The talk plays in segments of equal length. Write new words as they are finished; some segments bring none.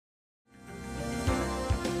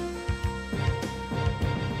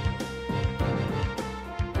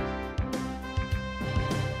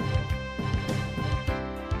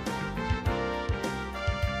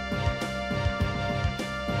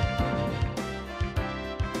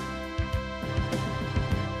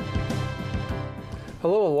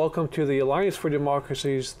Hello and welcome to the Alliance for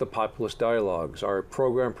Democracy's The Populist Dialogues. Our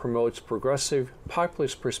program promotes progressive,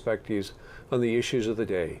 populist perspectives on the issues of the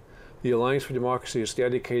day. The Alliance for Democracy is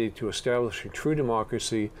dedicated to establishing true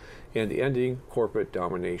democracy and ending corporate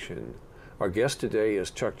domination. Our guest today is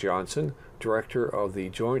Chuck Johnson, Director of the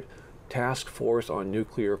Joint Task Force on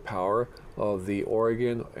Nuclear Power of the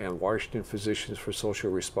Oregon and Washington Physicians for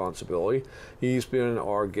Social Responsibility. He's been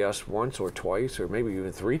our guest once or twice or maybe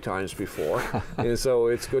even 3 times before, and so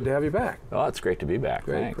it's good to have you back. Oh, it's great to be back.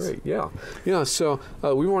 Great, Thanks. great, yeah. So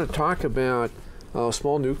we want to talk about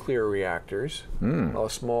small nuclear reactors,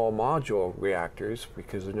 small module reactors,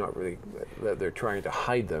 because they're not really, they're trying to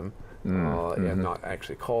hide them. And not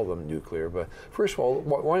actually call them nuclear. But first of all,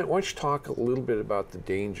 why don't you talk a little bit about the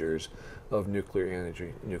dangers of nuclear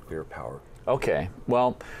energy, nuclear power? Okay.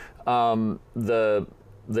 Well, there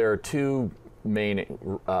are 2 main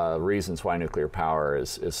reasons why nuclear power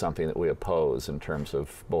is something that we oppose in terms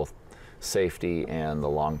of both safety and the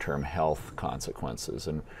long-term health consequences.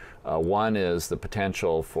 And one is the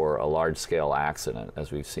potential for a large-scale accident,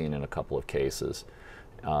 as we've seen in a couple of cases.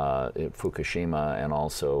 At Fukushima and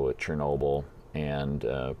also at Chernobyl, and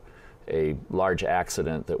a large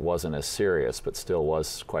accident that wasn't as serious but still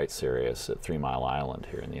was quite serious at 3 Mile Island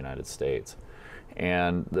here in the United States.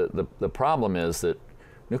 And the problem is that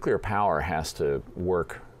nuclear power has to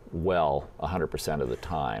work well 100% of the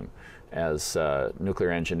time. As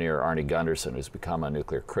nuclear engineer Arnie Gunderson, who's become a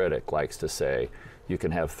nuclear critic, likes to say, you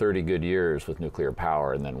can have 30 good years with nuclear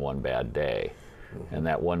power and then 1 bad day. And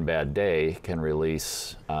that 1 bad day can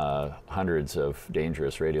release hundreds of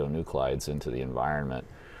dangerous radionuclides into the environment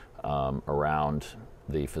around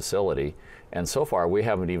the facility. And so far, we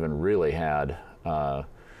haven't even really had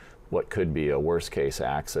what could be a worst-case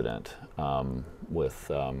accident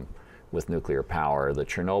with nuclear power. The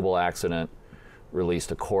Chernobyl accident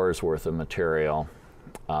released a core's worth of material,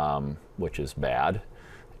 which is bad.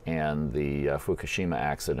 And the Fukushima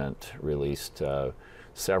accident released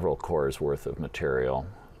several cores worth of material,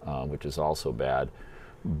 which is also bad.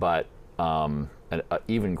 But an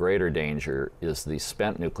even greater danger is the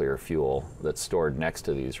spent nuclear fuel that's stored next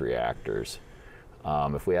to these reactors.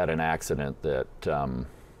 If we had an accident that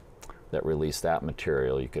released that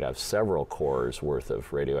material, you could have several cores worth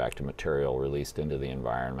of radioactive material released into the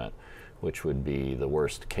environment, which would be the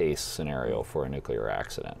worst case scenario for a nuclear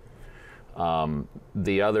accident.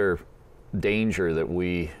 The other danger that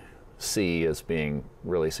we see as being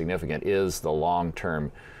really significant is the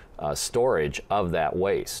long-term storage of that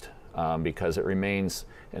waste, because it remains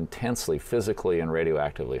intensely physically and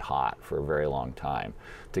radioactively hot for a very long time.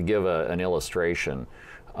 To give an illustration,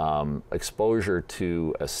 exposure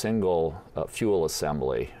to a single fuel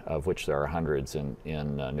assembly, of which there are hundreds in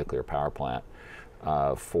a nuclear power plant,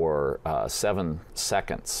 for 7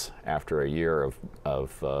 seconds after a year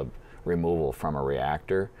of removal from a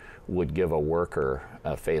reactor would give a worker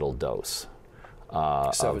a fatal dose.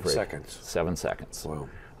 7 seconds. 7 seconds.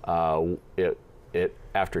 Wow.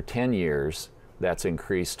 After 10 years, that's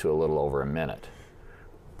increased to a little over a minute.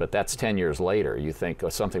 But that's 10 years later. You think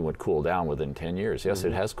something would cool down within 10 years. Yes,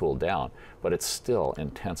 it has cooled down, but it's still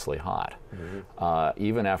intensely hot.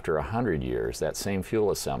 Even after 100 years, that same fuel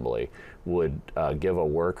assembly would give a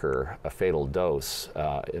worker a fatal dose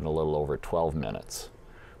in a little over 12 minutes.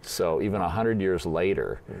 So even 100 years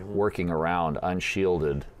later, working around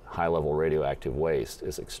unshielded high-level radioactive waste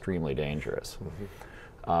is extremely dangerous.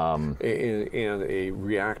 And a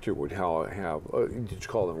reactor would have did you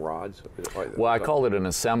call them rods? Well, I call it an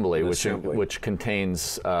assembly, which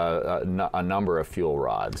contains a number of fuel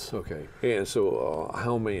rods. Okay. And so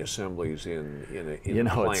how many assemblies in a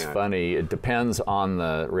plant? It's funny. It depends on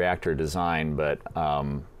the reactor design, but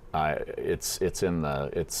it's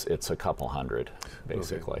a couple hundred,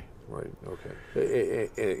 basically. Okay. Right,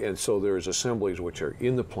 okay. And so there's assemblies which are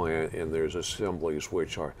in the plant, and there's assemblies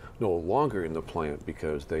which are no longer in the plant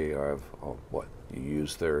because they have,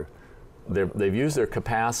 They've used their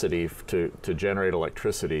capacity to generate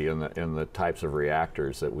electricity in the types of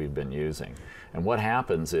reactors that we've been using. And what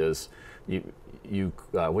happens is,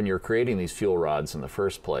 when you're creating these fuel rods in the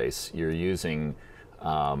first place, you're using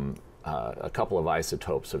a couple of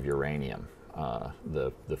isotopes of uranium.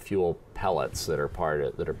 The fuel pellets that are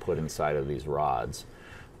put inside of these rods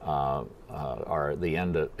are the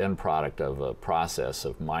end product of a process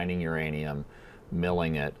of mining uranium,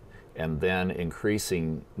 milling it, and then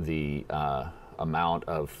increasing the amount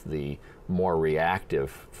of the more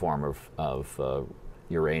reactive form of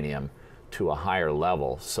uranium to a higher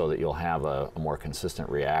level, so that you'll have a more consistent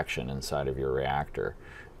reaction inside of your reactor.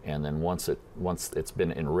 And then once it's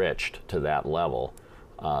been enriched to that level,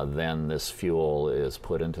 Then this fuel is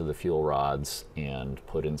put into the fuel rods and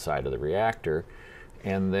put inside of the reactor,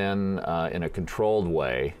 and then in a controlled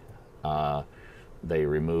way, they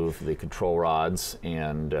remove the control rods,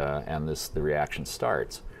 and the reaction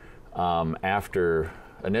starts. After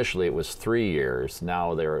initially it was 3 years.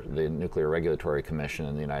 Now the Nuclear Regulatory Commission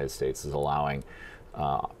in the United States is allowing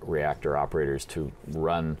reactor operators to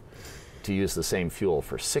use the same fuel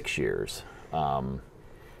for 6 years.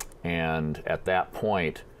 And at that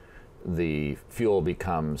point, the fuel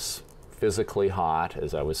becomes physically hot,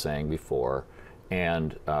 as I was saying before,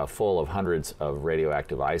 and full of hundreds of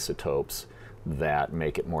radioactive isotopes that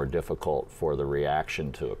make it more difficult for the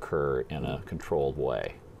reaction to occur in a controlled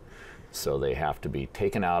way. So they have to be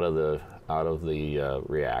taken out of the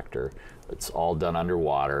reactor. It's all done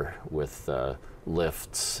underwater with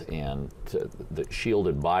lifts and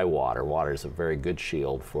shielded by water. Water is a very good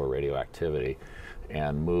shield for radioactivity,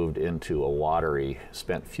 and moved into a watery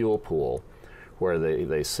spent fuel pool where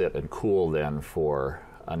they sit and cool then for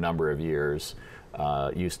a number of years.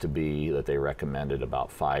 Used to be that they recommended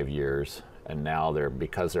about 5 years, and now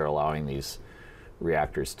because they're allowing these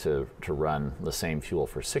reactors to run the same fuel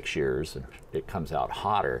for 6 years, and it comes out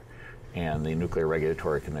hotter, and the Nuclear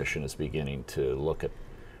Regulatory Commission is beginning to look at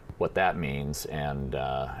what that means, and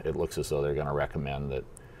it looks as though they're going to recommend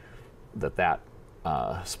that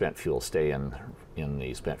spent fuel stay in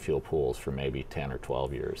the spent fuel pools for maybe 10 or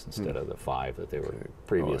 12 years instead of the 5 that they were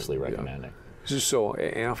previously recommending. So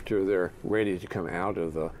after they're ready to come out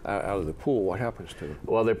of the pool, what happens to them?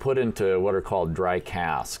 Well, they're put into what are called dry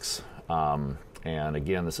casks, and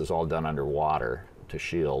again, this is all done underwater to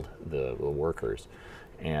shield the workers.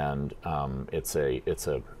 And it's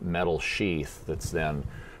a metal sheath that's then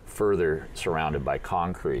further surrounded by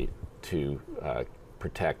concrete to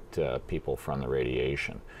protect people from the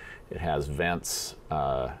radiation. It has vents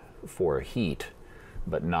for heat,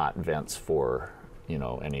 but not vents for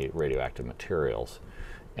any radioactive materials,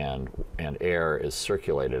 and air is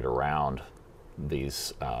circulated around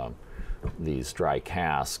these dry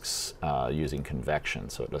casks using convection,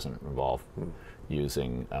 so it doesn't involve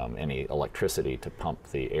using any electricity to pump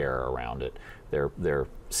the air around it. They're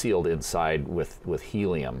sealed inside with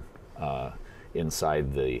helium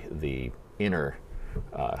inside the inner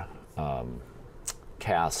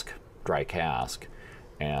dry cask,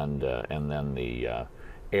 and then the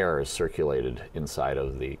air is circulated inside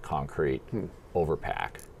of the concrete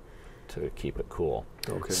overpack to keep it cool.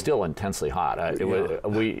 Okay. Still intensely hot.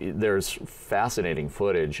 There's fascinating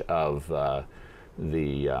footage of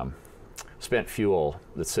the spent fuel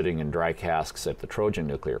that's sitting in dry casks at the Trojan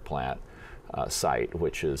nuclear plant site,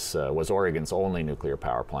 which was Oregon's only nuclear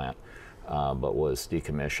power plant, but was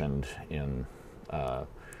decommissioned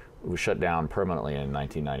it was shut down permanently in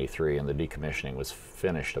 1993, and the decommissioning was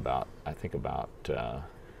finished about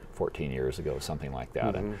 14 years ago, something like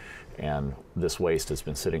that. And this waste has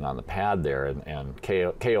been sitting on the pad there, and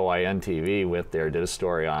KOIN TV went there, did a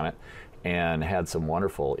story on it, and had some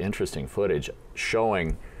wonderful, interesting footage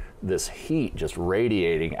showing this heat just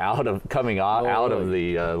radiating coming out of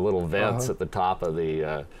the little vents at the top of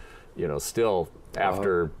the, still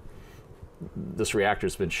after this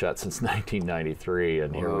reactor's been shut since 1993,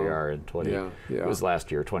 and here we are in it was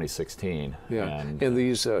last year, 2016. And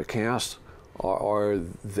these casks, are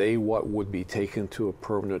they what would be taken to a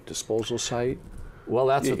permanent disposal site? Well,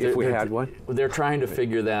 that's if we had one. They're trying to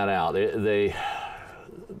figure that out. The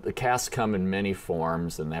casks come in many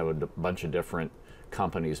forms, and they have a bunch of different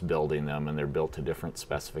companies building them, and they're built to different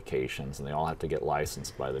specifications, and they all have to get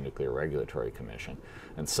licensed by the Nuclear Regulatory Commission.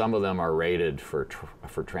 And some of them are rated for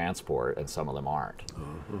transport, and some of them aren't.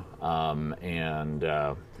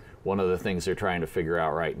 One of the things they're trying to figure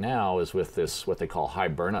out right now is with this, what they call high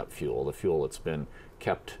burnup fuel, the fuel that's been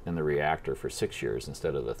kept in the reactor for 6 years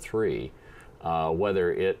instead of the 3,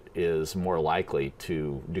 whether it is more likely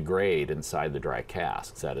to degrade inside the dry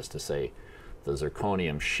casks. That is to say, the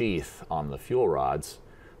zirconium sheath on the fuel rods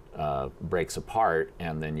breaks apart,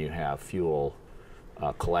 and then you have fuel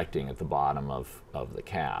collecting at the bottom of the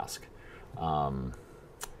cask.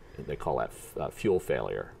 They call that fuel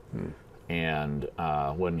failure. And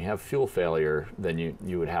when you have fuel failure, then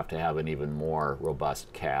you would have to have an even more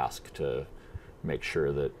robust cask to make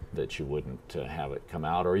sure that you wouldn't have it come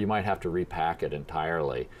out, or you might have to repack it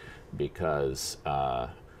entirely, because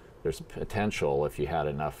there's a potential, if you had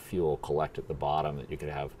enough fuel collect at the bottom, that you could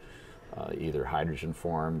have either hydrogen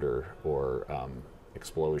formed or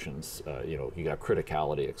explosions. You got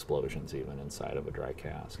criticality explosions even inside of a dry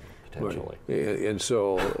cask, potentially. Right. And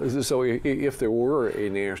so if there were a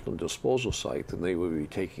national disposal site, then they would be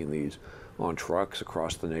taking these on trucks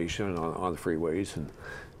across the nation, on the freeways, and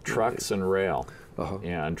trucks and rail.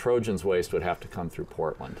 Yeah, and Trojan's waste would have to come through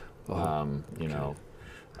Portland. You know,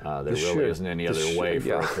 there really isn't any other way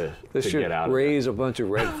for it to get out of there. Raise a bunch of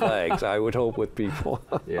red flags, I would hope, with people.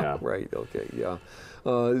 Yeah. Right, okay, yeah.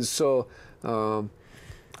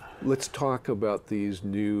 Let's talk about these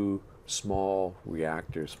new small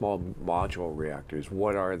reactors, small module reactors.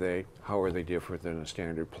 What are they? How are they different than a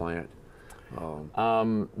standard plant?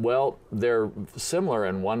 Well, they're similar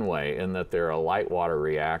in one way in that they're a light water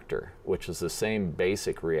reactor, which is the same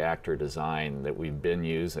basic reactor design that we've been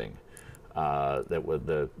using.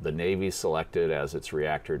 That the Navy selected as its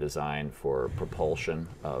reactor design for propulsion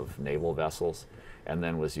of naval vessels, and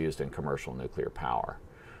then was used in commercial nuclear power.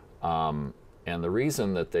 And the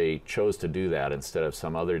reason that they chose to do that instead of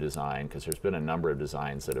some other design, because there's been a number of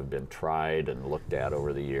designs that have been tried and looked at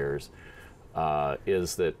over the years,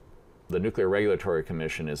 is that the Nuclear Regulatory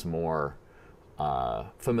Commission is more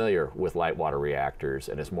familiar with light water reactors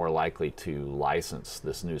and is more likely to license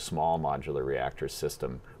this new small modular reactor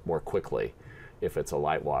system more quickly if it's a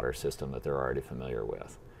light water system that they're already familiar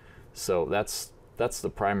with. So that's the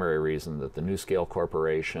primary reason that the NuScale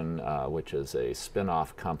Corporation, which is a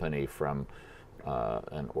spin-off company from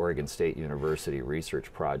an Oregon State University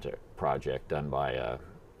research project done by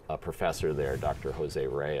a professor there, Dr. Jose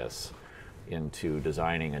Reyes, into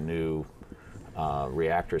designing a new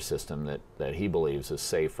reactor system that he believes is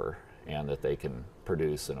safer and that they can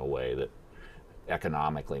produce in a way that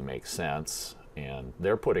economically makes sense. And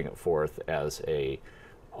they're putting it forth as a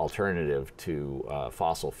alternative to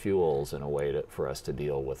fossil fuels in a way for us to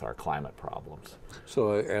deal with our climate problems.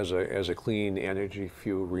 So as a clean energy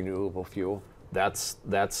fuel, renewable fuel?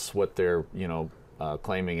 That's what they're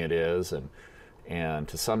claiming it is, and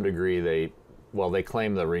to some degree they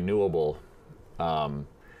claim the renewable.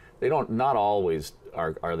 They don't. Not always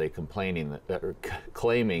are they claiming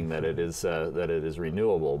that it is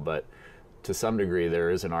renewable, but to some degree there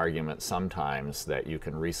is an argument sometimes that you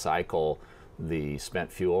can recycle the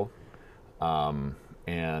spent fuel,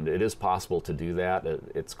 and it is possible to do that.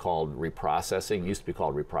 It's called reprocessing. It used to be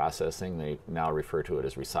called reprocessing. They now refer to it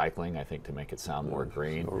as recycling, I think, to make it sound more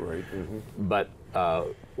green. Oh, right. Mm-hmm. But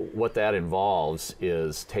what that involves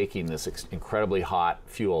is taking this incredibly hot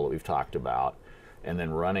fuel that we've talked about and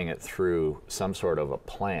then running it through some sort of a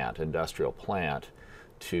plant, industrial plant,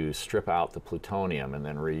 to strip out the plutonium and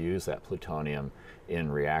then reuse that plutonium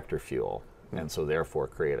in reactor fuel, and so therefore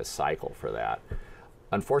create a cycle for that.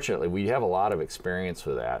 Unfortunately, we have a lot of experience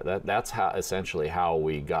with that. That's essentially how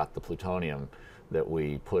we got the plutonium that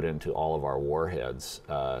we put into all of our warheads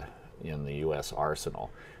in the U.S.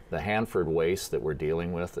 arsenal. The Hanford waste that we're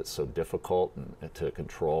dealing with that's so difficult to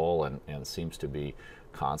control and seems to be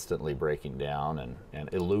constantly breaking down and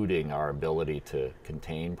eluding our ability to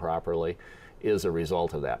contain properly is a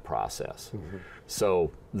result of that process. Mm-hmm.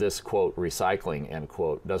 So this, quote, recycling, end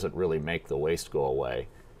quote, doesn't really make the waste go away.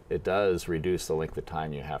 It does reduce the length of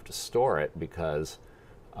time you have to store it because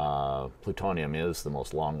plutonium is the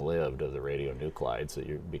most long-lived of the radionuclides that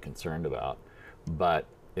you'd be concerned about. But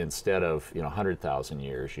instead of 100,000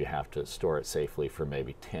 years, you have to store it safely for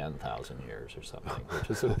maybe 10,000 years or something,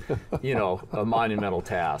 which is a monumental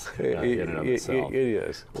task in and of itself. It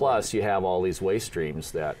is. Plus, you have all these waste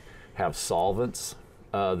streams that have solvents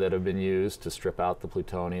that have been used to strip out the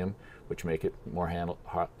plutonium, which make it more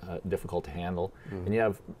difficult to handle. Mm-hmm. And you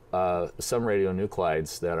have some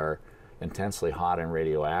radionuclides that are intensely hot and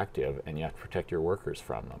radioactive, and you have to protect your workers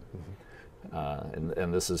from them. Mm-hmm.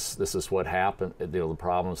 And this is what happened. The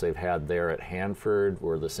problems they've had there at Hanford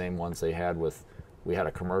were the same ones they had we had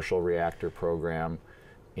a commercial reactor program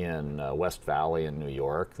in West Valley in New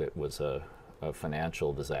York that was a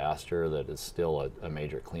financial disaster that is still a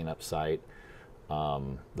major cleanup site.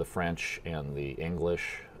 The French and the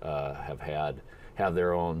English have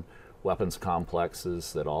their own weapons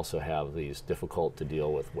complexes that also have these difficult to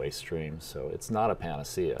deal with waste streams. So it's not a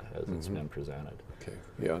panacea as it's been presented. Okay.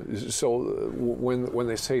 Yeah. So when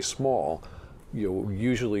they say small,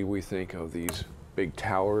 usually we think of these big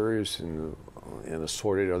towers and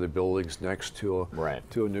assorted other buildings next to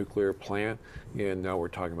a nuclear plant, and now we're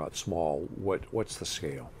talking about small. What's the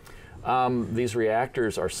scale? These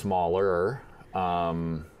reactors are smaller,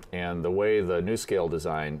 and the way the NuScale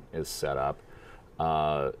design is set up,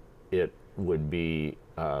 it would be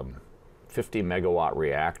 50 megawatt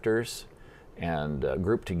reactors and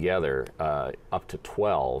grouped together up to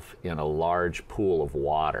 12 in a large pool of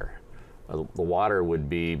water. The water would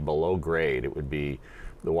be below grade. It would be,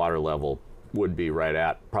 the water level would be right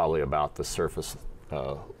at probably about the surface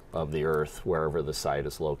of the Earth, wherever the site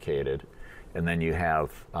is located. And then you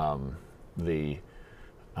have the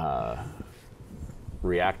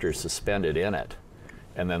reactors suspended in it.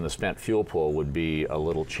 and then the spent fuel pool would be a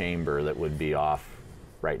little chamber that would be off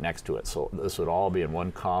right next to it. So this would all be in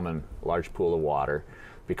one common large pool of water.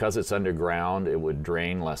 Because it's underground, it would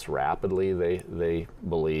drain less rapidly, they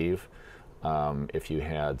believe. If you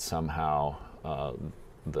had somehow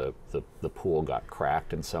the pool got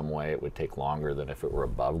cracked in some way, it would take longer than if it were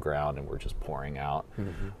above ground and we're just pouring out.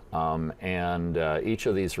 And each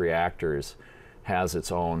of these reactors has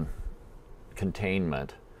its own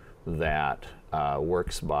containment that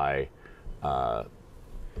works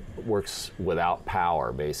without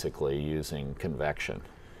power, basically using convection.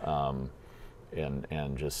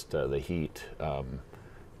 And just the heat,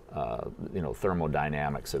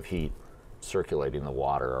 thermodynamics of heat circulating the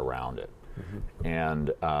water around it.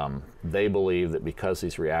 And they believe that because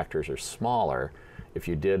these reactors are smaller, if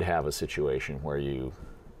you did have a situation where you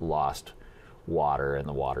lost water and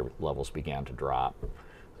the water levels began to drop,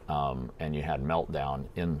 and you had meltdown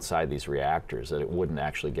inside these reactors, that it wouldn't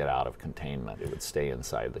actually get out of containment. It would stay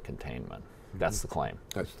inside the containment. That's the claim.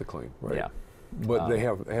 That's the claim, right? Yeah. But they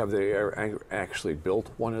have they actually built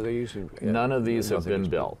one of these? None of these have been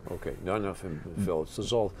built. Okay, none of them have been built. So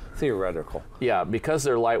it's all theoretical. Yeah, because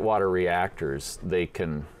they're light water reactors, they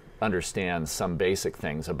can understand some basic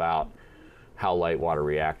things about how light water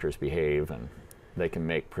reactors behave, and they can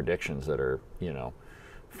make predictions that are,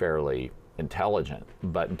 fairly intelligent.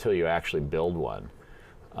 But until you actually build one,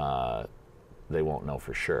 they won't know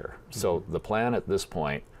for sure. So the plan at this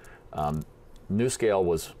point, NuScale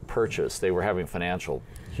was purchased. They were having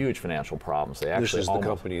huge financial problems. They actually this is the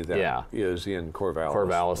company that is in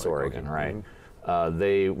Corvallis, Oregon, right?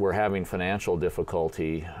 They were having financial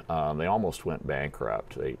difficulty. They almost went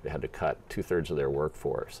bankrupt. They had to cut 2/3 of their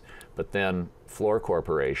workforce. But then Fluor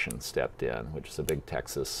Corporation stepped in, which is a big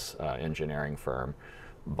Texas engineering firm,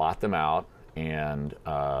 bought them out and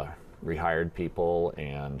rehired people,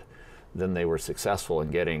 and then they were successful in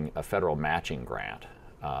getting a federal matching grant.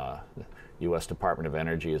 U.S. Department of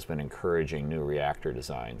Energy has been encouraging new reactor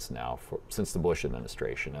designs now since the Bush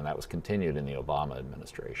administration, and that was continued in the Obama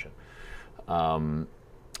administration.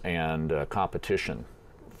 Competition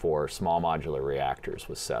for small modular reactors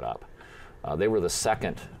was set up. They were the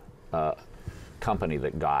second company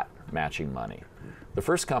that got matching money. The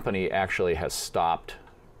first company actually has stopped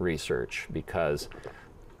research because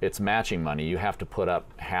it's matching money. You have to put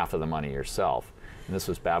up half of the money yourself. And this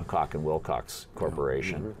was Babcock and Wilcox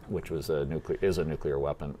Corporation, which was a nuclear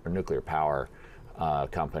weapon or nuclear power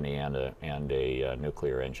company and a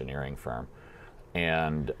nuclear engineering firm,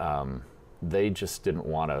 and they just didn't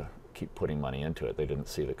want to keep putting money into it. They didn't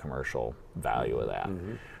see the commercial value of that.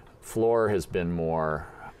 Fluor has been more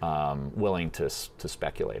willing to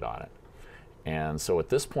speculate on it, and so at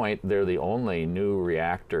this point, they're the only new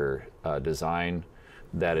reactor design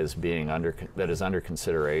that is under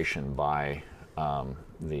consideration by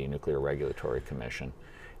the Nuclear Regulatory Commission.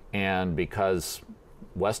 And because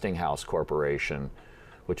Westinghouse Corporation,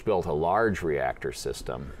 which built a large reactor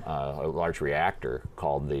system, a large reactor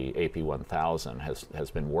called the AP1000,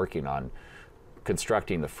 has been working on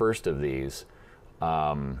constructing the first of these.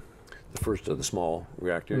 The first of the small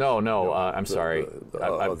reactors? No, I'm sorry. The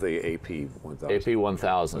AP1000.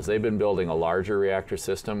 AP1000s. They've been building a larger reactor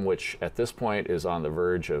system, which at this point is on the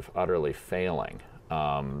verge of utterly failing.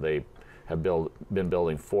 They have been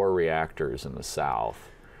building 4 reactors in the South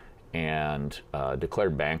and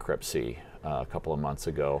declared bankruptcy a couple of months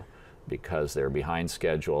ago because they're behind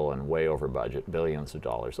schedule and way over budget, billions of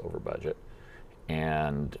dollars over budget.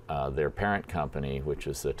 And their parent company, which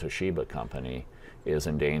is the Toshiba company, is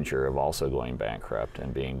in danger of also going bankrupt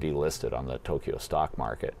and being delisted on the Tokyo stock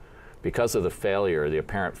market. Because of the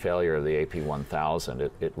apparent failure of the AP1000,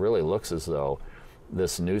 it really looks as though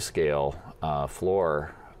this NuScale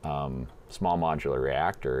Fluor small modular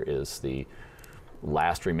reactor is the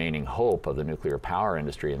last remaining hope of the nuclear power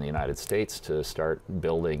industry in the United States to start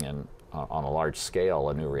building on a large scale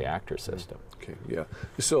a new reactor system. Okay, yeah.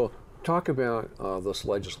 So talk about this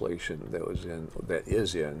legislation that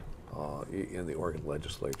is in the Oregon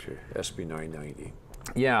legislature, SB 990.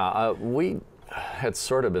 Yeah, we had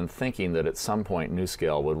sort of been thinking that at some point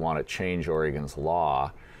NuScale would want to change Oregon's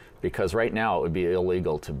law, because right now it would be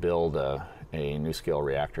illegal to build a NuScale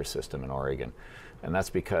reactor system in Oregon. And that's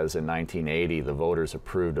because in 1980 the voters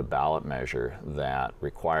approved a ballot measure that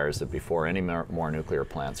requires that before any more nuclear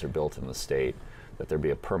plants are built in the state, that there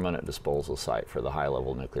be a permanent disposal site for the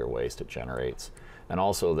high-level nuclear waste it generates, and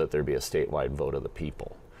also that there be a statewide vote of the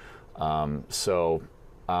people. There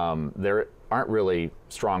aren't really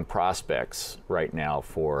strong prospects right now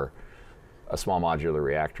for a small modular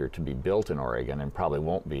reactor to be built in Oregon, and probably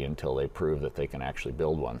won't be until they prove that they can actually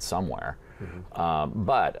build one somewhere.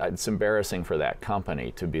 But it's embarrassing for that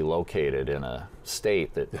company to be located in a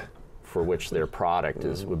state that, for which their product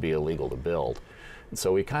would be illegal to build. And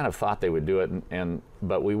so we kind of thought they would do it,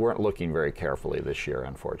 but we weren't looking very carefully this year,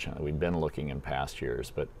 unfortunately. We'd been looking in past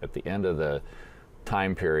years, but at the end of the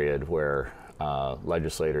time period where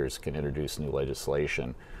legislators can introduce new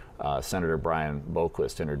legislation, Senator Brian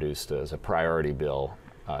Boquist introduced as a priority bill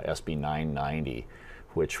SB 990,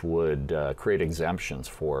 which would create exemptions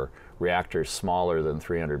for reactors smaller than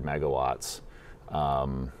 300 megawatts,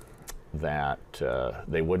 that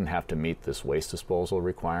they wouldn't have to meet this waste disposal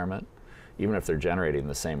requirement, even if they're generating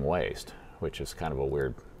the same waste, which is kind of a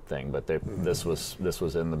weird thing, but this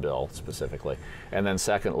was in the bill specifically. And then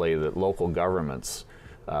secondly, that local governments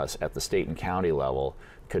at the state and county level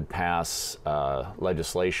could pass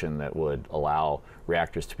legislation that would allow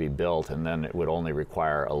reactors to be built, and then it would only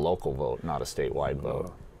require a local vote, not a statewide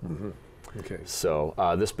vote. Okay. So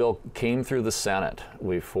this bill came through the Senate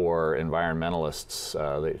for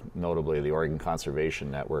environmentalists, notably the Oregon Conservation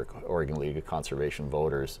Network, Oregon League of Conservation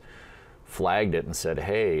Voters, flagged it and said,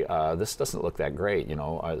 hey, this doesn't look that great, you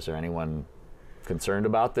know, is there anyone concerned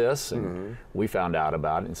about this? And we found out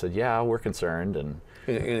about it and said, yeah, we're concerned. And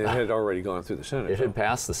it had already gone through the Senate. It had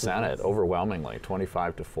passed the Senate overwhelmingly,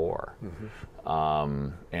 25-4.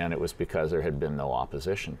 And it was because there had been no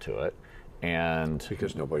opposition to it. And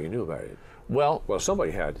because nobody knew about it. Well,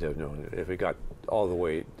 somebody had to have known it if it got all the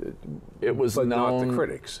way. It was but known, not the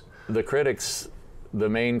critics. The critics, the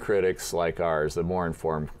main critics like ours, the more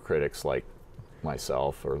informed critics like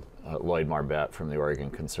myself or Lloyd Marbett from the Oregon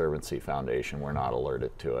Conservancy Foundation were not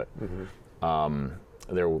alerted to it.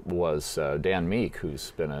 There was Dan Meek,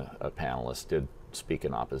 who's been a panelist, did speak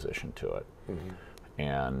in opposition to it.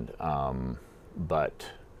 And but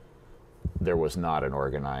there was not an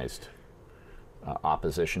organized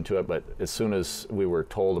opposition to it. But as soon as we were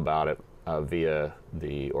told about it via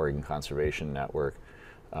the Oregon Conservation Network,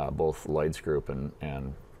 both Lloyd's group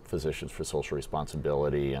and Physicians for Social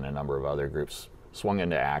Responsibility and a number of other groups swung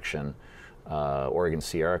into action. Oregon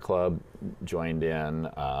Sierra Club joined in.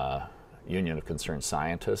 Union of Concerned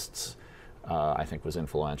Scientists, I think, was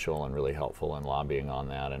influential and really helpful in lobbying on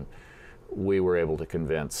that. And we were able to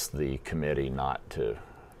convince the committee not to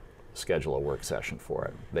schedule a work session for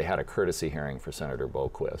it. They had a courtesy hearing for Senator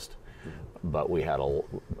Boquist, but we had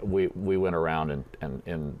we went around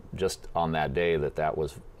and just on that day that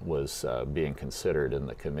was being considered in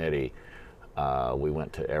the committee, we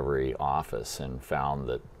went to every office and found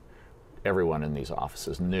that everyone in these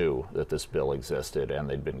offices knew that this bill existed, and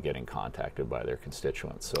they'd been getting contacted by their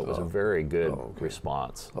constituents. So it was a very good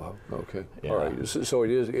response. Okay. Yeah. All right. So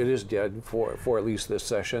it is dead for at least this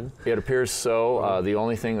session? It appears so. The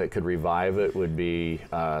only thing that could revive it would be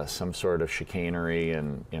some sort of chicanery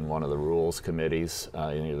in one of the rules committees,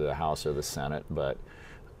 in either the House or the Senate. But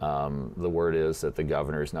the word is that the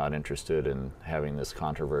governor is not interested in having this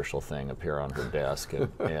controversial thing appear on her desk,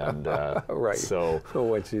 and right. So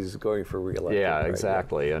when she's going for re-election. yeah, right?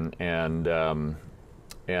 exactly, and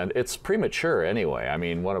it's premature anyway. I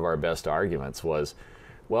mean, one of our best arguments was,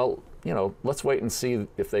 well, you know, let's wait and see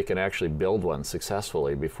if they can actually build one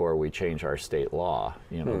successfully before we change our state law.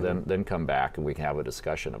 You know, then come back and we can have a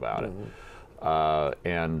discussion about it.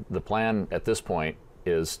 And the plan at this point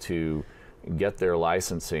is to get their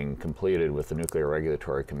licensing completed with the Nuclear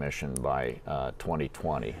Regulatory Commission by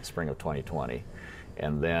 2020, spring of 2020,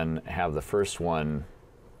 and then have the first one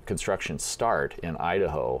construction start in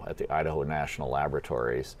Idaho at the Idaho National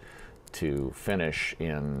Laboratories to finish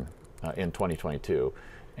in 2022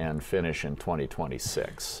 and finish in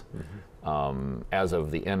 2026. As of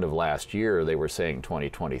the end of last year, they were saying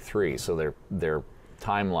 2023, so their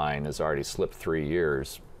timeline has already slipped 3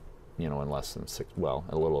 years, you know, in less than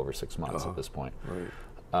a little over 6 months at this point. Right.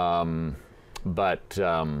 But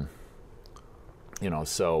you know,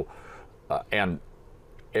 so and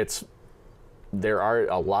there are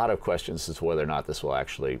a lot of questions as to whether or not this will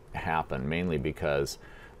actually happen, mainly because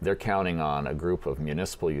they're counting on a group of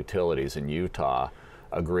municipal utilities in Utah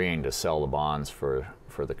agreeing to sell the bonds for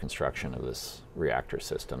the construction of this reactor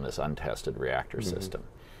system, this untested reactor system.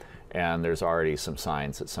 And there's already some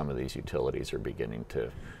signs that some of these utilities are beginning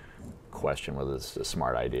to question whether this is a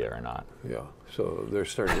smart idea or not. Yeah, so they're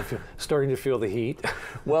starting to feel the heat.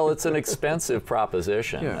 Well, it's an expensive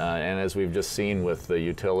proposition, Yeah. And as we've just seen with the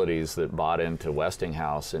utilities that bought into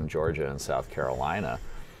Westinghouse in Georgia and South Carolina,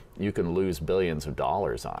 you can lose billions of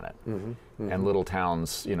dollars on it. And little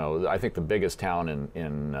towns, you know, I think the biggest town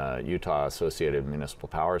in Utah Associated Municipal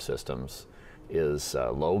Power Systems is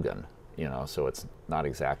Logan, you know, so it's not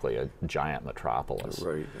exactly a giant metropolis.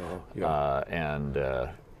 Right. Yeah.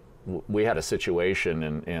 we had a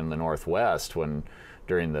situation in the Northwest when,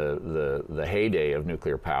 during the heyday of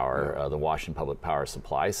nuclear power, the Washington Public Power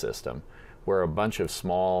Supply System, where a bunch of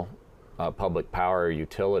small public power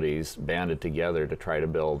utilities banded together to try to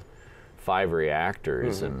build 5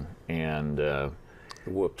 reactors, and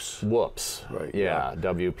whoops. Right. Yeah,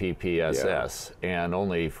 WPPSS, and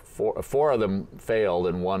only four of them failed,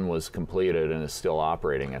 and one was completed and is still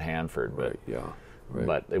operating at Hanford. But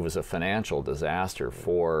but it was a financial disaster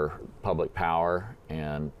for public power,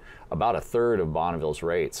 and about 1/3 of Bonneville's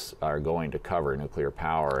rates are going to cover nuclear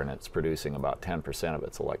power, and it's producing about 10% of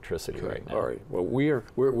its electricity right now. All right. Well,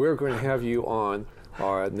 we're going to have you on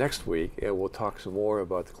next week, and we'll talk some more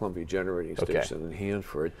about the Columbia Generating Station in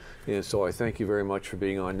Hanford. And so I thank you very much for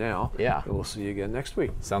being on now. Yeah. And we'll see you again next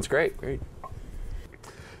week. Sounds great. Great.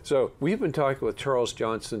 So we've been talking with Charles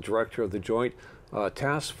Johnson, Director of the Joint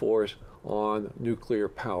Task Force on Nuclear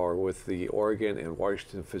Power with the Oregon and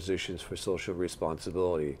Washington Physicians for Social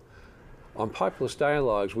Responsibility. On Populist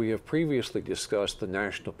Dialogues, we have previously discussed the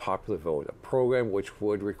National Popular Vote, a program which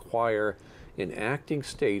would require enacting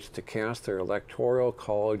states to cast their electoral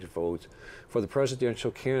college votes for the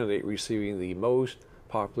presidential candidate receiving the most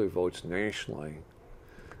popular votes nationally.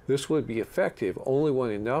 This would be effective only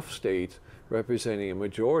when enough states representing a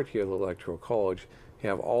majority of the electoral college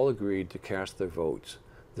have all agreed to cast their votes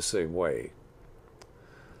the same way.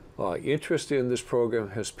 Interest in this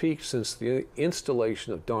program has peaked since the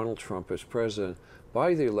installation of Donald Trump as president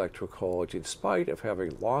by the Electoral College, in spite of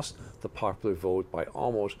having lost the popular vote by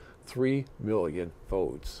almost 3 million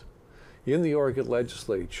votes. In the Oregon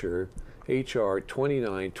legislature, H.R.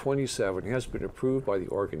 2927 has been approved by the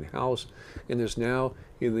Oregon House and is now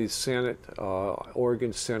in the Senate,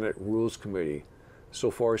 Oregon Senate Rules Committee.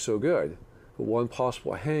 So far, so good. But one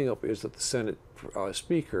possible hang-up is that the Senate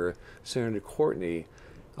Speaker, Senator Courtney,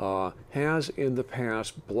 has in the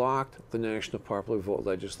past blocked the National Popular Vote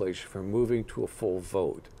legislation from moving to a full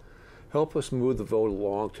vote. Help us move the vote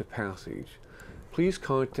along to passage. Please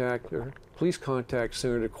contact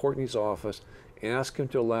Senator Courtney's office. Ask him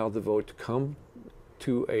to allow the vote to come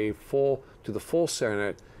to the full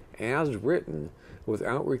Senate as written,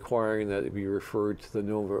 without requiring that it be referred to the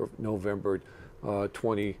November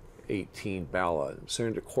 2018 ballot.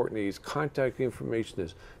 Senator Courtney's contact information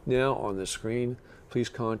is now on the screen. Please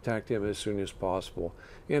contact him as soon as possible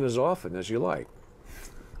and as often as you like.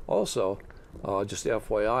 Also, just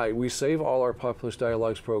FYI, we save all our Populist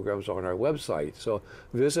Dialogues programs on our website. So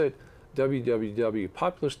visit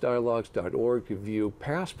www.populistdialogues.org to view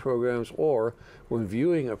past programs, or when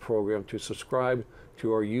viewing a program, to subscribe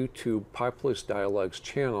to our YouTube Populist Dialogues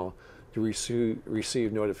channel to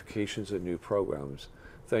receive notifications of new programs.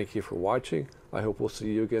 Thank you for watching. I hope we'll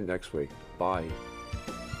see you again next week. Bye.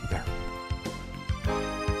 There.